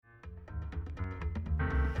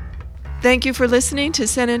Thank you for listening to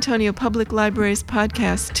San Antonio Public Library's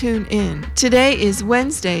podcast, Tune In. Today is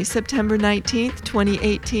Wednesday, September 19th,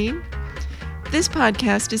 2018. This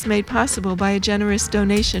podcast is made possible by a generous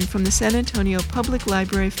donation from the San Antonio Public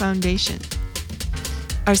Library Foundation.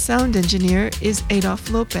 Our sound engineer is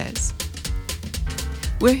Adolf Lopez.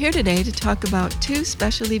 We're here today to talk about two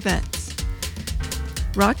special events,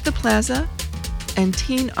 Rock the Plaza and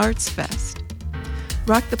Teen Arts Fest.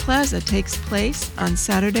 Rock the Plaza takes place on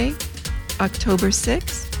Saturday, October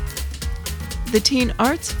 6th. The Teen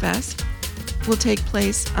Arts Fest will take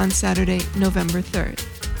place on Saturday, November 3rd.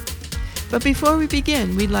 But before we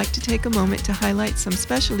begin, we'd like to take a moment to highlight some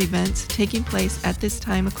special events taking place at this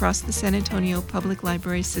time across the San Antonio Public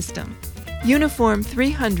Library system. Uniform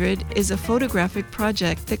 300 is a photographic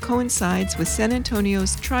project that coincides with San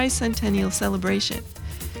Antonio's tricentennial celebration.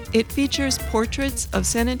 It features portraits of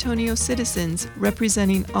San Antonio citizens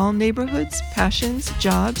representing all neighborhoods, passions,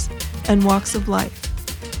 jobs, and walks of life.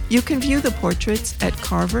 You can view the portraits at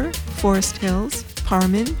Carver, Forest Hills,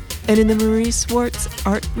 Parman, and in the Marie Swartz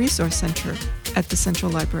Art Resource Center at the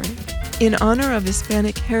Central Library. In honor of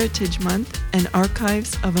Hispanic Heritage Month and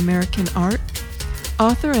Archives of American Art,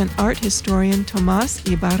 author and art historian Tomás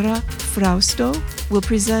Ibarra Frausto will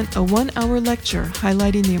present a one-hour lecture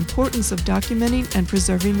highlighting the importance of documenting and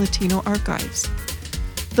preserving Latino archives.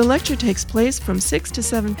 The lecture takes place from 6 to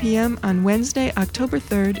 7 p.m. on Wednesday, October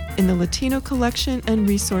 3rd in the Latino Collection and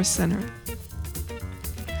Resource Center.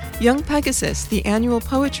 Young Pegasus, the annual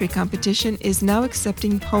poetry competition, is now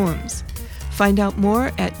accepting poems. Find out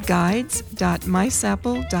more at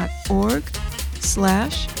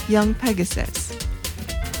guides.mysapple.org/youngpegasus.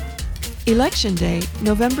 Election Day,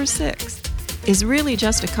 November 6th, is really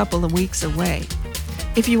just a couple of weeks away.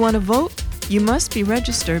 If you want to vote, you must be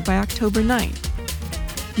registered by October 9th.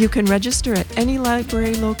 You can register at any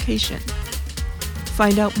library location.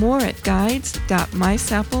 Find out more at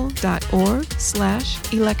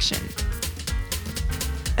guides.mysapple.org/election.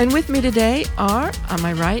 And with me today are, on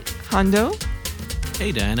my right, Hondo.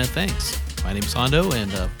 Hey, Diana, thanks. My name's Hondo,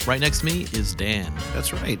 and right next to me is Dan.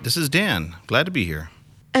 That's right. This is Dan. Glad to be here.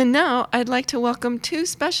 And now I'd like to welcome two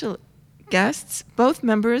special guests, both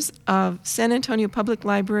members of San Antonio Public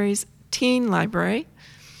Library's Teen Library,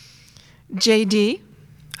 JD.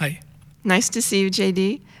 Hi. Nice to see you,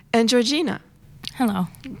 JD. And Georgina. Hello.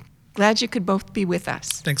 Glad you could both be with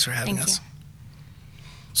us. Thanks for having Thank us. you.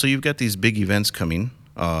 So you've got these big events coming.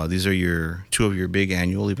 These are two of your big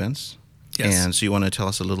annual events. Yes. And so you want to tell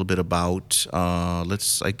us a little bit about, I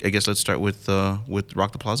guess let's start with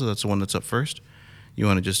Rock the Plaza. That's the one that's up first. You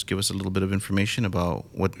want to just give us a little bit of information about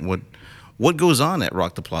what goes on at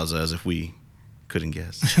Rock the Plaza, as if we couldn't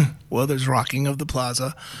guess. Well, there's rocking of the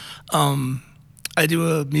plaza. I do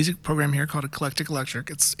a music program here called Eclectic Electric.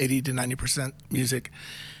 It's 80 to 90% music.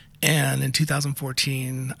 And in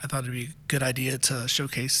 2014, I thought it'd be a good idea to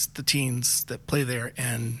showcase the teens that play there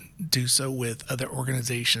and do so with other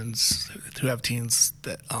organizations who have teens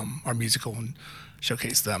that are musical and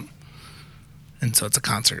showcase them. And so it's a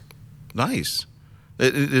concert. Nice.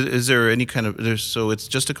 Is there any kind of, so it's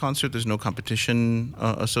just a concert, there's no competition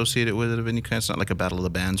associated with it of any kind? It's not like a battle of the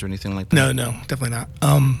bands or anything like that? No, definitely not.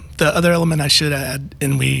 The other element I should add,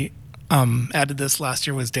 and we added this last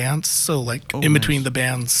year, was dance. So in between the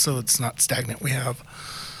bands, so it's not stagnant, we have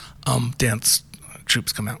dance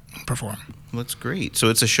troops come out and perform. Well, that's great. So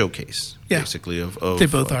it's a showcase, basically, of they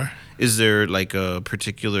both are. Is there like a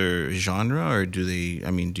particular genre, or do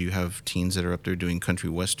you have teens that are up there doing country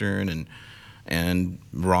western and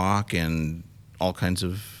rock and all kinds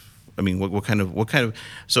of, what kind of,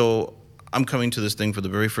 so I'm coming to this thing for the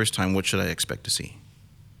very first time. What should I expect to see?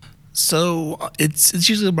 So it's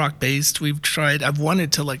usually rock based. I've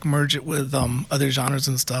wanted to merge it with other genres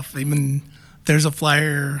and stuff. Even there's a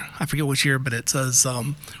flyer, I forget which year, but it says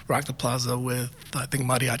Rock the Plaza with, I think,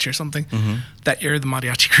 mariachi or something. Mm-hmm. That year the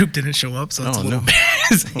mariachi group didn't show up, so it's a little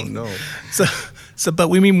embarrassing. Oh no. So but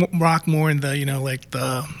we mean rock more in the,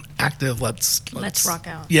 the active, let's rock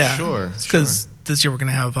out. Yeah. Sure. Because this year we're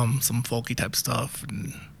going to have some folky type stuff.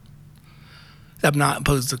 And I'm not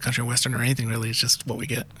opposed to country western or anything really. It's just what we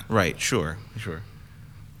get. Right. Sure.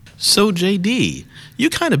 So, JD,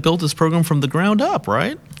 you kind of built this program from the ground up,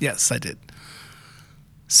 right? Yes, I did.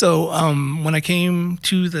 So when I came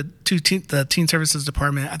to the Teen Services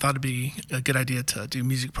Department, I thought it'd be a good idea to do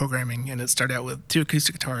music programming, and it started out with 2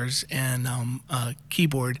 acoustic guitars and a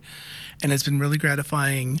keyboard, and it's been really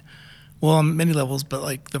gratifying, well, on many levels,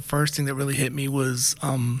 but the first thing that really hit me was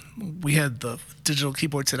we had the digital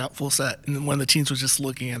keyboard set out full set, and one of the teens was just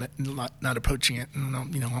looking at it and not approaching it, and I'm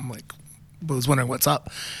was wondering what's up.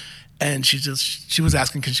 And she was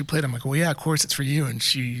asking, can she play it? I'm like, well, yeah, of course, it's for you. And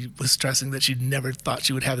she was stressing that she never thought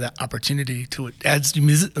she would have that opportunity to it. As a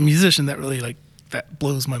musician, that really that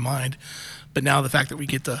blows my mind. But now the fact that we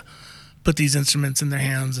get to put these instruments in their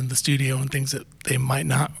hands in the studio and things that they might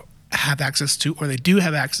not have access to, or they do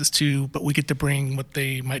have access to, but we get to bring what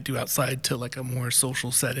they might do outside to like a more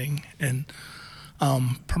social setting and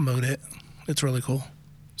promote it. It's really cool.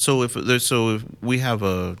 So if we have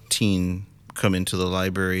a teen come into the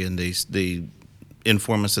library and they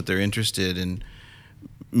inform us that they're interested in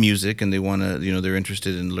music and they want to, they're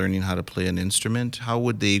interested in learning how to play an instrument, how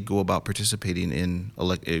would they go about participating in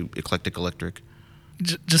Eclectic Electric?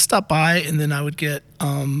 Just stop by, and then I would get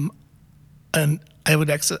and I would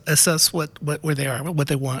assess where they are, what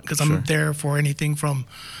they want, because I'm there for anything from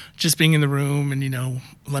just being in the room and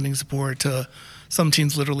lending support to some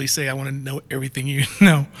teens literally say, I want to know everything you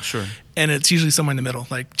know. Sure. And it's usually somewhere in the middle,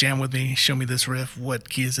 like jam with me, show me this riff, what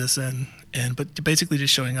key is this in? But basically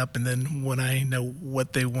just showing up, and then when I know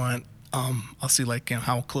what they want, I'll see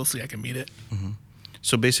how closely I can meet it. Mm-hmm.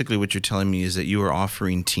 So basically what you're telling me is that you are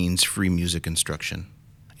offering teens free music instruction.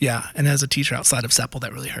 Yeah, and as a teacher outside of SEPL,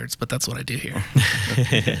 that really hurts, but that's what I do here.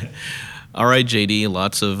 All right, JD,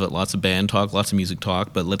 lots of band talk, lots of music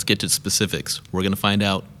talk, but let's get to specifics. We're going to find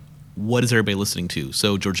out, what is everybody listening to?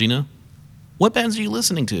 So, Georgina, what bands are you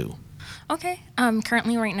listening to? Okay.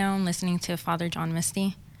 Currently, right now, I'm listening to Father John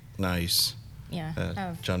Misty. Nice.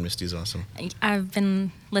 Yeah. John Misty's awesome. I've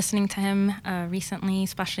been listening to him recently,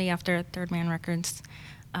 especially after Third Man Records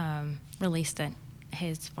released it.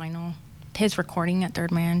 His recording at Third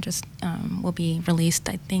Man just will be released,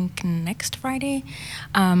 I think, next Friday.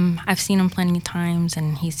 I've seen him plenty of times,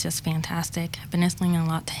 and he's just fantastic. I've been listening a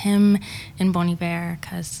lot to him and Bon Iver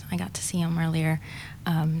because I got to see him earlier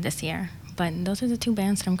this year. But those are the two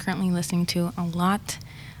bands that I'm currently listening to a lot.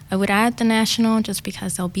 I would add The National just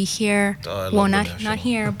because they'll be here. Well, not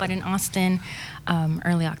here, but in Austin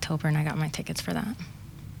early October, and I got my tickets for that.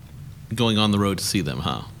 Going on the road to see them,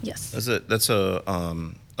 huh? Yes. That's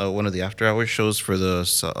one of the after-hours shows for the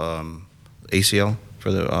ACL,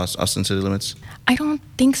 for the Austin City Limits? I don't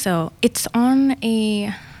think so. It's either on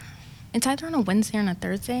a Wednesday or on a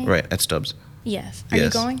Thursday. Right, at Stubbs. Yes. Are you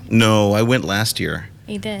going? No, I went last year.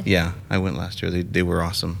 You did? Yeah, I went last year. They were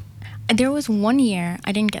awesome. There was one year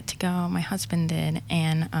I didn't get to go. My husband did,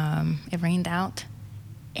 and it rained out.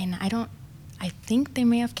 And I think they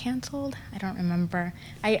may have canceled. I don't remember.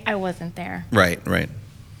 I wasn't there. Right.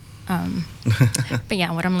 But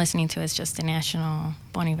yeah, what I'm listening to is just The National,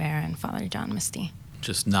 Bon Iver, and Father John Misty.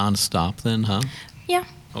 Just nonstop then, huh? Yeah.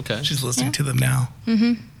 Okay. She's listening to them now.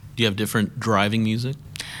 Mm-hmm. Do you have different driving music?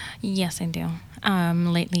 Yes, I do.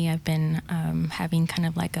 Lately, I've been having kind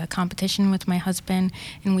of like a competition with my husband,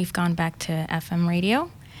 and we've gone back to FM radio.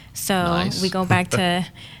 So Nice. we go back to,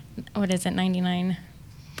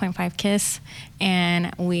 99.5 KISS,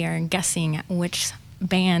 and we are guessing which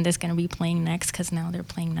band is going to be playing next because now they're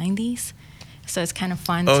playing 90s. So it's kind of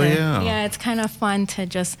fun it's kind of fun to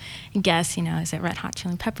just guess, is it Red Hot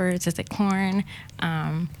Chili Peppers? Is it Korn?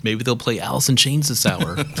 Maybe they'll play Alice in Chains this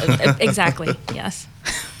hour. Exactly, yes.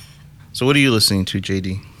 So what are you listening to,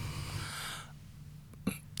 JD?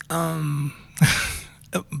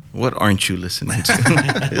 What aren't you listening to?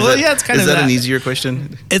 It's kind of Is that an easier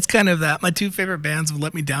question? It's kind of that. My two favorite bands have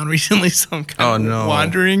let me down recently, so I'm kind of no.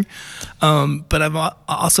 wandering. But I've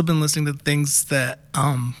also been listening to things that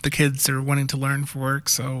the kids are wanting to learn for work.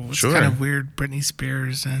 So it's kind of weird. Britney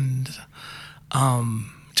Spears and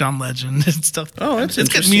John Legend and stuff. Oh, that's it's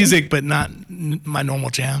good interesting. music, but not my normal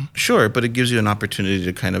jam. Sure, but it gives you an opportunity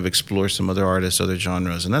to kind of explore some other artists, other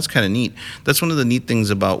genres, and that's kind of neat. That's one of the neat things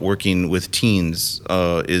about working with teens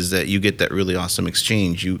is that you get that really awesome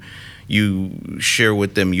exchange. You share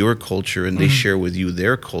with them your culture, and they share with you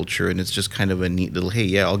their culture, and it's just kind of a neat little, hey,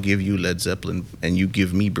 yeah, I'll give you Led Zeppelin, and you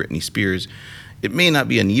give me Britney Spears. It may not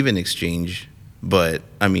be an even exchange, but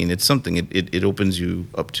I mean, it's something. It opens you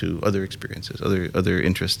up to other experiences, other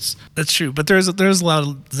interests. That's true, but there's a lot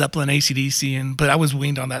of Zeppelin, AC/DC, but I was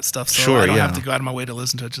weaned on that stuff, so I don't have to go out of my way to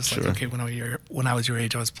listen to it. Just like, okay, when I was your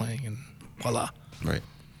age, I was playing, and voila. Right.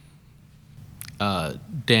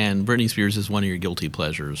 Dan, Britney Spears is one of your guilty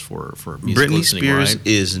pleasures for music Britney listening, Spears right?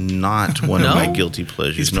 is not one of my guilty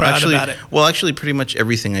pleasures. He's proud about it. Well, actually, pretty much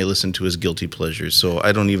everything I listen to is guilty pleasures. So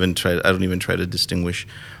I don't even try to distinguish.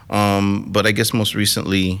 But I guess the most recent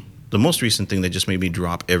thing that just made me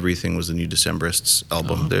drop everything was the new Decemberists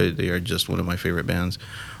album. They are just one of my favorite bands,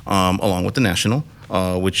 along with The National,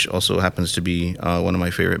 which also happens to be one of my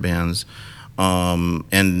favorite bands.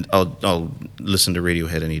 And I'll listen to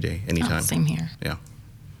Radiohead any day, anytime. Same here. Yeah.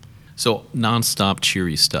 So nonstop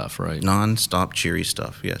cheery stuff, right? Non-stop cheery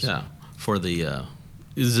stuff. Yes. Yeah. For the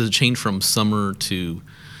is it a change from summer to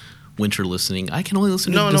winter listening? I can only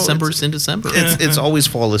listen to December's in December. It's always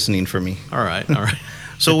fall listening for me. All right. All right.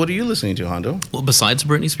 So what are you listening to, Hondo? Well, besides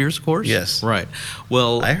Britney Spears, of course. Yes. Right.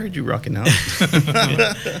 Well, I heard you rocking out.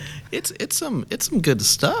 it's some good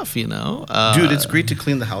stuff, you know. Dude, it's great to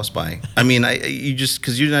clean the house by. I mean, you just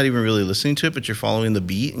because you're not even really listening to it, but you're following the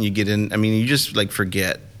beat, and you get in. I mean, you just like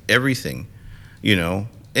forget everything, you know.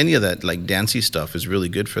 Any of that like dancey stuff is really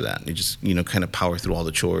good for that. You just kind of power through all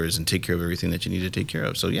the chores and take care of everything that you need to take care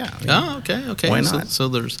of. So yeah. Oh, okay. Why not? So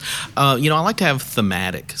there's, I like to have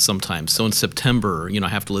thematic sometimes. So in September, I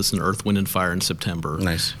have to listen to Earth, Wind and Fire in September.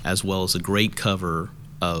 Nice. As well as a great cover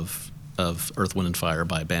of Earth, Wind and Fire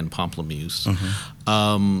by band Pamplemousse.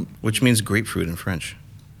 Mm-hmm. Which means grapefruit in French.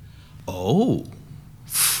 Oh,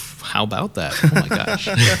 how about that? Oh my gosh.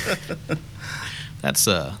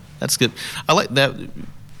 That's good. I like that.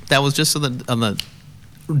 That was just on the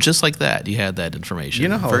just like that. You had that information. You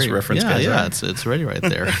know how it's reference guys yeah, are. it's ready right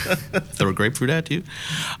there. Throw a grapefruit at you.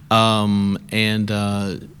 As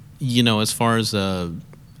far as a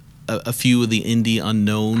few of the indie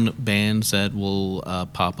unknown bands that will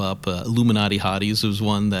pop up, Illuminati Hotties was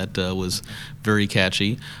one that was very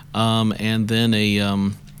catchy, and then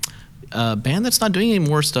a band that's not doing any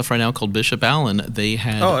more stuff right now called Bishop Allen. They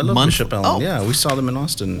had I love Bishop Allen. Oh, Yeah, we saw them in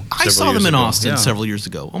Austin. I saw them in Austin Yeah. several years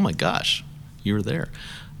ago. Oh my gosh, you were there.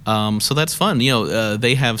 So that's fun.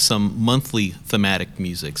 They have some monthly thematic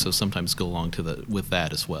music, so sometimes go along with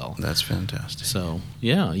that as well. That's fantastic. So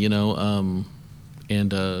yeah, and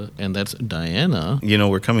that's Diana.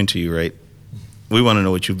 We're coming to you, right? We want to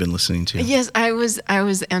know what you've been listening to. Yes, I was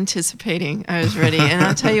anticipating. I was ready, and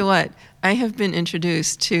I'll tell you what. I have been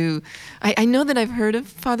introduced to. I know that I've heard of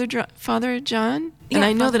Father John, Yeah, and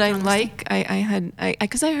I know Father that I John like.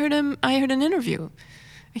 Because I heard him. I heard an interview.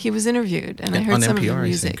 He was interviewed, and I On heard some of NPR, the I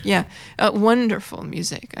music. think. Yeah, wonderful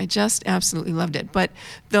music. I just absolutely loved it. But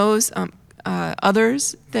those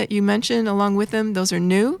others that you mentioned along with them, those are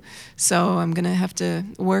new. So I'm gonna have to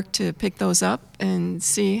work to pick those up and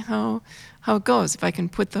see how it goes. If I can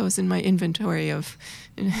put those in my inventory of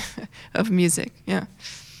music. Yeah.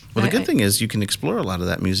 Well, the good thing is you can explore a lot of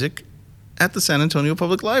that music at the San Antonio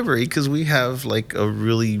Public Library because we have like a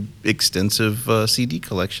really extensive CD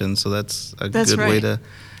collection. So that's a good way right. to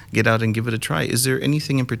get out and give it a try. Is there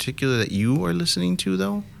anything in particular that you are listening to,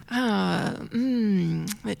 though?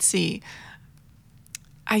 Let's see.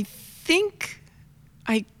 I think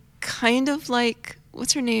I kind of like,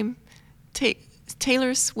 what's her name?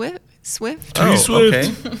 Taylor Swift? Oh,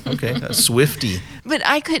 Swift. okay. A Swiftie. But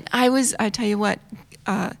I tell you what,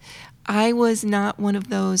 I was not one of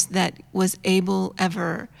those that was able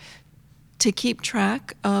ever to keep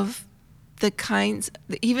track of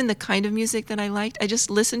even the kind of music that I liked. I just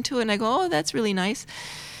listened to it and I go, oh, that's really nice.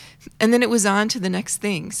 And then it was on to the next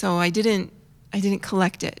thing. So I didn't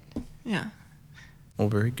collect it. Yeah. Oh,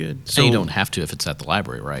 very good. So you don't have to if it's at the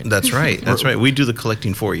library, right? That's right. That's right. We do the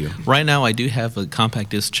collecting for you. Right now, I do have a compact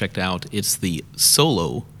disc checked out. It's the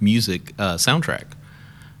Solo music soundtrack.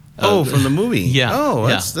 From the movie. Yeah. Oh,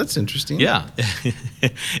 yeah. that's interesting. Yeah.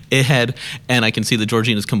 It had, and I can see that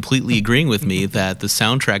Georgina is completely agreeing with me that the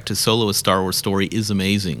soundtrack to Solo: A Star Wars Story is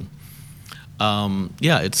amazing.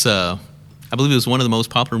 It's I believe it was one of the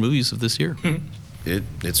most popular movies of this year.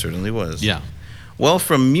 It certainly was. Yeah. Well,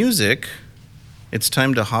 from music, it's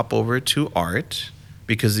time to hop over to art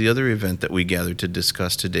because the other event that we gathered to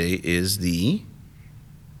discuss today is the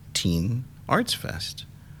Teen Arts Fest,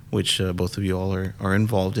 which both of you all are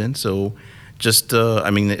involved in. So just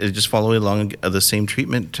following along the same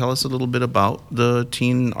treatment, tell us a little bit about the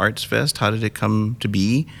Teen Arts Fest. How did it come to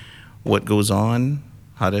be? What goes on?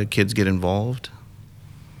 How do kids get involved?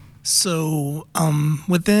 So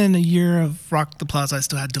within a year of Rock the Plaza, I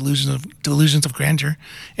still had delusions of grandeur,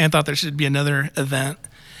 and thought there should be another event.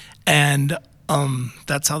 And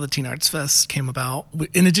that's how the Teen Arts Fest came about.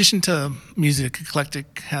 In addition to music,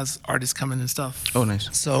 Eclectic has artists coming and stuff. Oh,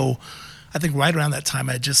 nice. So I think right around that time,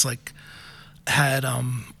 I just had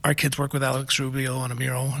our kids work with Alex Rubio on a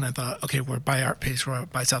mural, and I thought, okay, we're by Art Pace, we're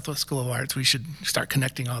by Southwest School of Arts, we should start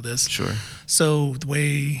connecting all this. Sure. So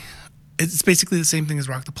it's basically the same thing as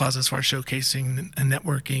Rock the Plaza as far as showcasing and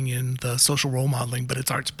networking and the social role modeling, but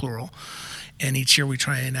it's arts plural. And each year we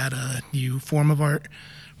try and add a new form of art.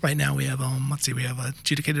 Right now we have we have a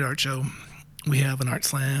adjudicated art show, we have an art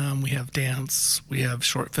slam, we have dance, we have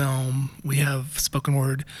short film, we have spoken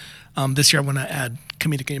word. This year I want to add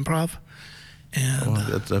comedic improv. And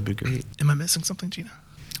that'd be great. Am I missing something, Gina?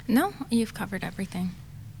 No, you've covered everything.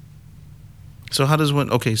 So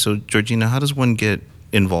so Georgina, how does one get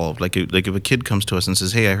involved? Like if a kid comes to us and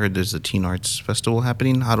says, "Hey, I heard there's a teen arts festival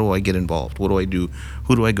happening. How do I get involved? What do I do?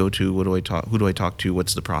 Who do I go to? What do I talk? Who do I talk to?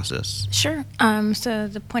 What's the process?" Sure. So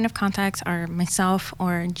the point of contacts are myself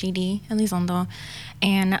or JD Elizondo.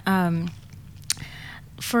 And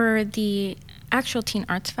for the actual Teen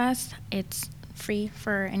Arts Fest, it's free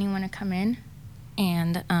for anyone to come in.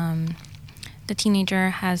 And the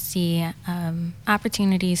teenager has the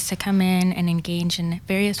opportunities to come in and engage in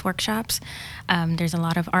various workshops. There's a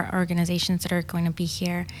lot of art organizations that are going to be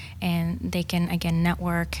here, and they can, again,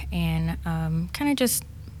 network and kind of just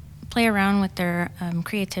play around with their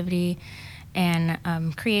creativity and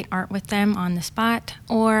create art with them on the spot,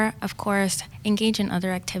 or, of course, engage in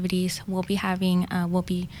other activities. We'll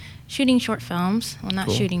be shooting short films. Well, not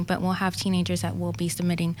Cool. shooting, but we'll have teenagers that will be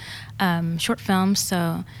submitting short films.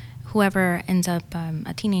 So whoever ends up,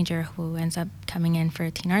 a teenager who ends up coming in for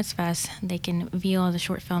a Teen Arts Fest, they can view all the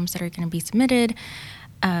short films that are going to be submitted,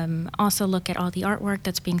 also look at all the artwork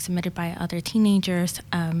that's being submitted by other teenagers,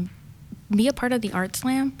 be a part of the Art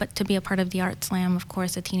Slam. But to be a part of the Art Slam, of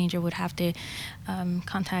course, a teenager would have to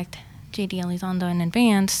contact JD Elizondo in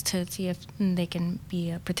advance to see if they can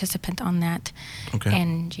be a participant on that. Okay.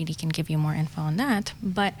 And JD can give you more info on that.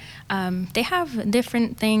 But they have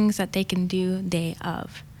different things that they can do day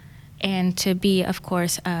of. And to be, of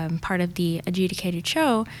course, part of the adjudicated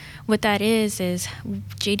show, what that is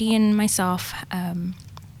JD and myself, and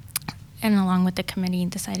along with the committee,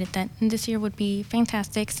 decided that this year would be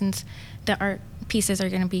fantastic since the art pieces are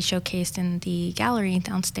going to be showcased in the gallery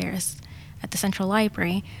downstairs at the Central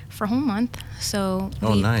Library for a whole month. So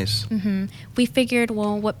Nice. we figured,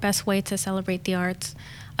 well, what best way to celebrate the arts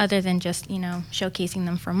other than just, showcasing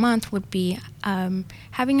them for a month would be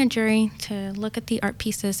having a jury to look at the art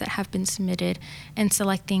pieces that have been submitted and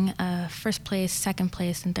selecting first place, second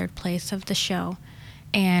place, and third place of the show.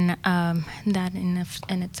 And that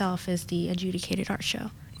in itself is the adjudicated art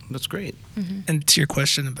show. That's great. And to your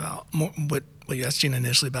question about what you asked Gina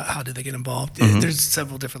initially about how do they get involved, there's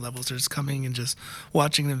several different levels. There's coming and just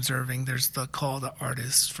watching and observing. There's the call to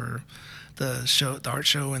artists for the show, the art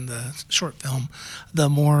show, and the short film. The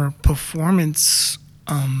more performance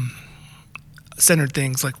centered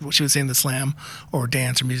things, like what she was saying, the slam or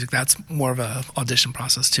dance or music, that's more of a audition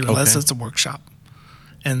process too, unless Okay. it's a workshop.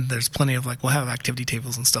 And there's plenty of we'll have activity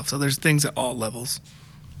tables and stuff. So there's things at all levels.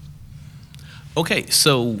 Okay,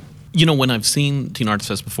 so when I've seen Teen Arts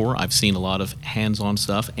Fest before, I've seen a lot of hands-on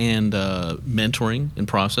stuff and mentoring in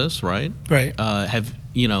process, right? Right.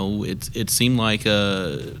 It seemed like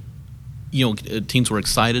teens were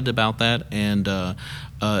excited about that, and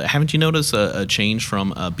haven't you noticed a change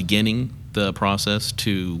from beginning the process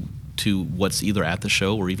to what's either at the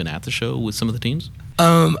show or even at the show with some of the teens?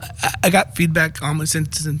 I got feedback almost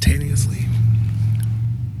instantaneously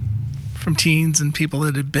from teens and people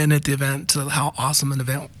that had been at the event to how awesome an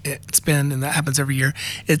event it's been, and that happens every year.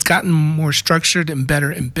 It's gotten more structured and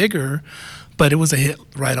better and bigger, but it was a hit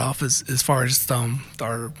right off as far as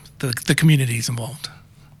the communities involved.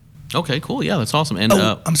 Okay, cool. Yeah, that's awesome. And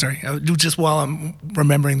I'm sorry. Just while I'm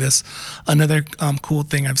remembering this, another cool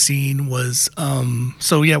thing I've seen was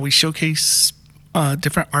we showcase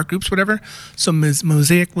different art groups, whatever. So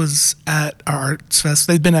Mosaic was at our Arts Fest.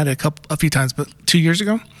 They've been at it a few times, but 2 years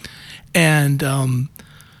ago. And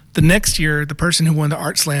the next year, the person who won the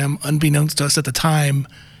Art Slam, unbeknownst to us at the time,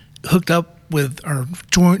 hooked up with or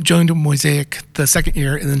joined Mosaic the second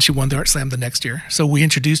year, and then she won the Art Slam the next year. So we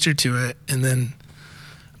introduced her to it, and then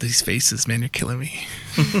these faces, man, you're killing me.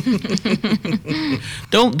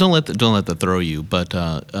 don't let that throw you. But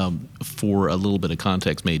for a little bit of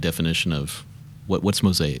context, maybe definition of what's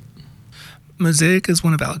Mosaic. Mosaic is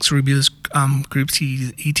one of Alex Rubio's groups.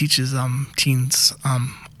 He teaches teens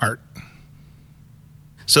art.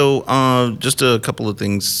 So just a couple of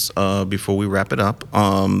things before we wrap it up.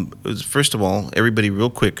 First of all, everybody real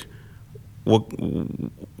quick,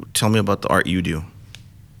 tell me about the art you do.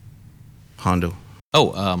 Hondo.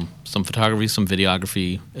 Oh, some photography, some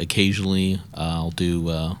videography. Occasionally, I'll do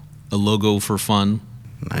a logo for fun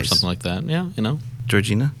or Nice. something like that. Yeah,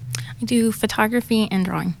 Georgina? I do photography and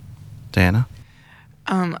drawing. Diana?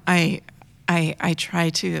 I try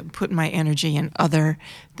to put my energy in other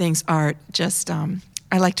things. Art, just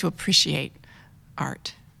I like to appreciate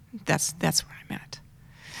art. That's where I'm at.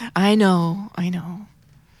 I know.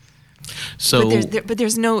 So, But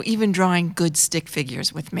there's no even drawing good stick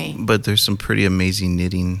figures with me. But there's some pretty amazing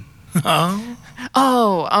knitting. Oh,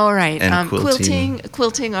 all right. And quilting.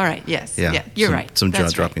 Quilting. All right. Yes. Yeah. You're some, right. Some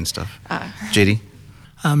That's jaw-dropping right. stuff. JD?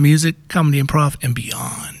 Music, comedy, improv, and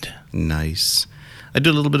beyond. Nice. I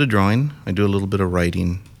do a little bit of drawing. I do a little bit of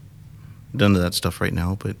writing. None of that stuff right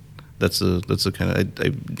now, but That's the kind of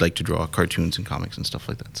I like to draw cartoons and comics and stuff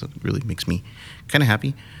like that. So it really makes me kind of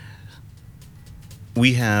happy.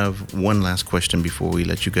 We have one last question before we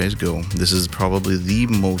let you guys go. This is probably the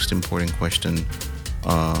most important question.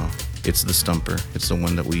 It's the stumper. It's the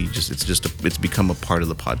one that it's become a part of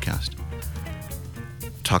the podcast.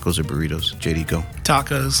 Tacos or burritos? JD, go.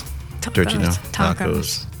 Tacos. Georgina,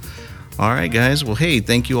 tacos. All right, guys. Well, hey,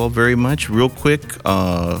 thank you all very much. Real quick,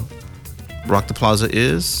 Rock the Plaza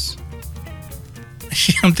is...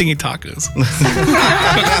 I'm thinking tacos.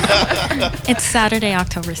 It's Saturday,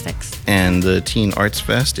 October 6th. And the Teen Arts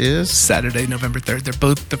Fest is... Saturday, November 3rd. They're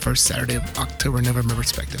both the first Saturday of October and November,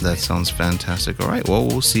 respectively. That sounds fantastic. All right. Well,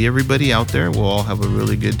 we'll see everybody out there. We'll all have a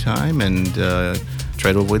really good time and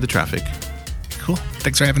try to avoid the traffic. Cool.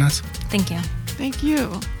 Thanks for having us. Thank you. Thank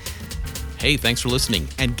you. Hey, thanks for listening,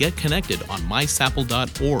 and get connected on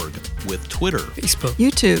mysapple.org with Twitter, Facebook,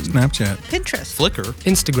 YouTube, Snapchat, Pinterest, Flickr,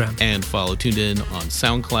 Instagram. and follow Tuned In on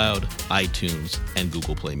SoundCloud, iTunes, and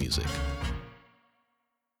Google Play Music.